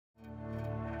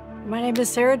My name is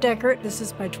Sarah Deckert. This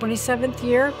is my 27th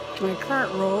year. My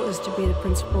current role is to be the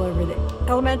principal over the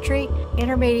elementary,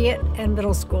 intermediate, and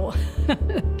middle school.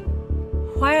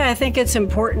 Why I think it's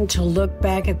important to look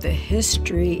back at the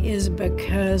history is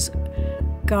because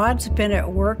God's been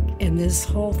at work in this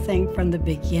whole thing from the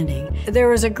beginning. There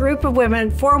was a group of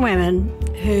women, 4 women,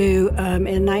 who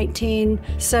in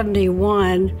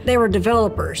 1971, they were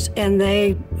developers, and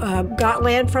they got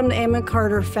land from the Amon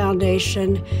Carter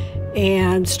Foundation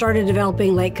and started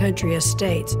developing Lake Country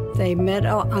Estates. They met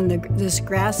on this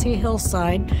grassy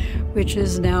hillside, which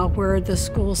is now where the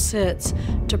school sits,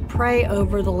 to pray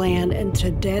over the land and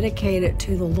to dedicate it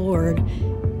to the Lord.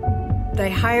 They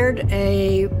hired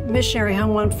a missionary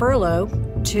home on furlough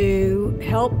to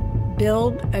help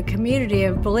build a community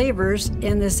of believers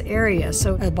in this area.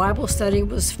 So a Bible study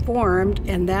was formed,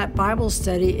 and that Bible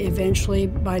study eventually,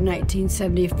 by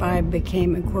 1975,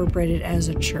 became incorporated as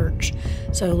a church.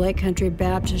 So Lake Country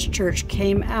Baptist Church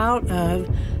came out of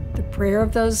the prayer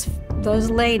of those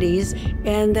ladies,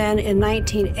 and then in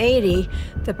 1980,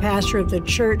 the pastor of the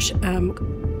church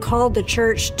called the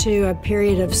church to a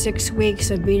period of 6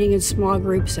 weeks of meeting in small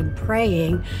groups and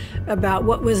praying about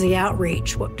what was the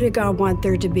outreach, what did God want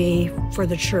there to be for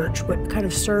the church, what kind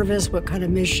of service, what kind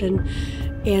of mission.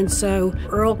 And so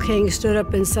Earl King stood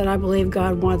up and said, I believe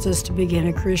God wants us to begin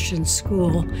a Christian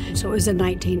school. So it was in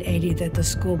 1980 that the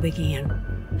school began.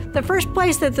 The first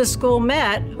place that the school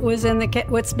met was in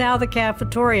what's now the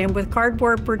cafetorium, with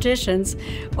cardboard partitions,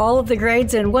 all of the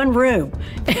grades in one room.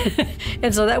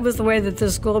 And so that was the way that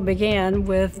the school began,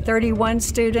 with 31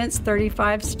 students,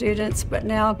 35 students, but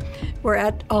now we're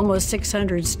at almost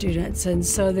 600 students. And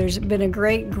so there's been a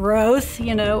great growth,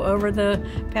 over the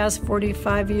past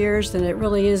 45 years, and it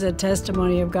really is a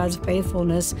testimony of God's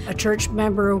faithfulness. A church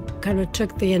member kind of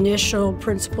took the initial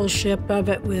principalship of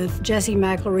it with Jesse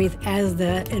McElreath as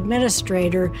the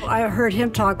administrator. I heard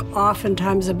him talk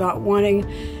oftentimes about wanting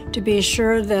to be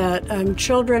sure that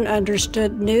children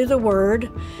knew the Word,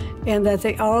 and that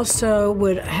they also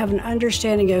would have an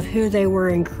understanding of who they were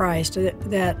in Christ.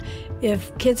 That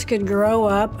if kids could grow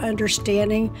up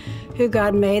understanding who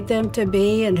God made them to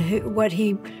be and what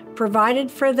He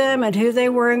provided for them and who they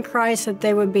were in Christ, that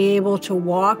they would be able to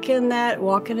walk in that,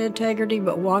 walk in integrity,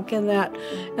 but walk in that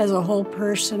as a whole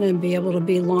person and be able to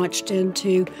be launched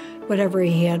into whatever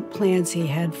plans He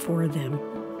had for them.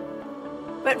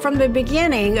 But from the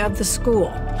beginning of the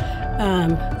school,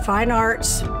 fine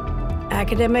arts,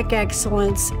 academic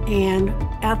excellence, and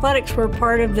athletics were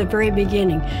part of the very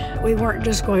beginning. We weren't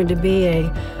just going to be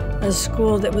a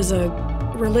school that was a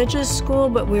religious school,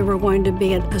 but we were going to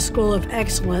be a school of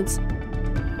excellence.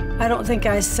 I don't think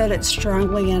I said it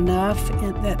strongly enough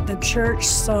that the church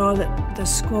saw that the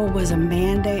school was a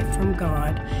mandate from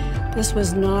God. This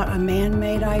was not a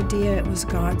man-made idea, it was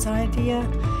God's idea.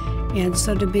 And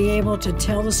so to be able to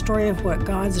tell the story of what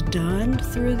God's done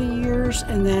through the years,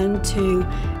 and then to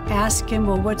ask Him,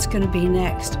 well, what's going to be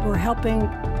next? We're helping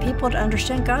people to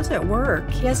understand God's at work.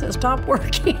 He hasn't stopped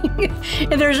working.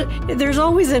 And there's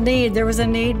always a need. There was a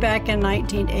need back in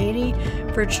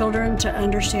 1980 for children to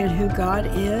understand who God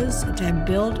is,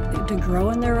 to grow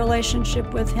in their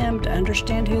relationship with Him, to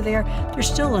understand who they are. There's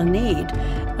still a need.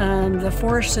 The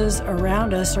forces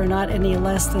around us are not any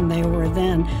less than they were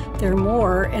then. They're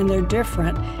more, and they're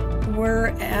different. We're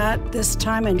at this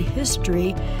time in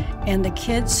history, and the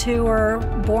kids who are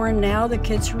born now, the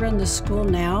kids who are in the school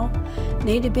now,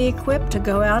 need to be equipped to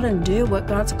go out and do what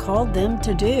God's called them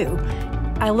to do.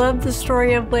 I love the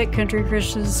story of Lake Country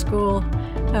Christian School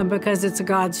because it's a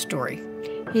God story.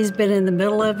 He's been in the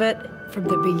middle of it from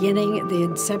the beginning, the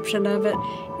inception of it,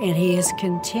 and He has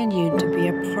continued to be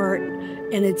a part,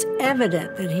 and it's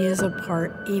evident that He is a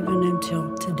part even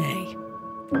until today.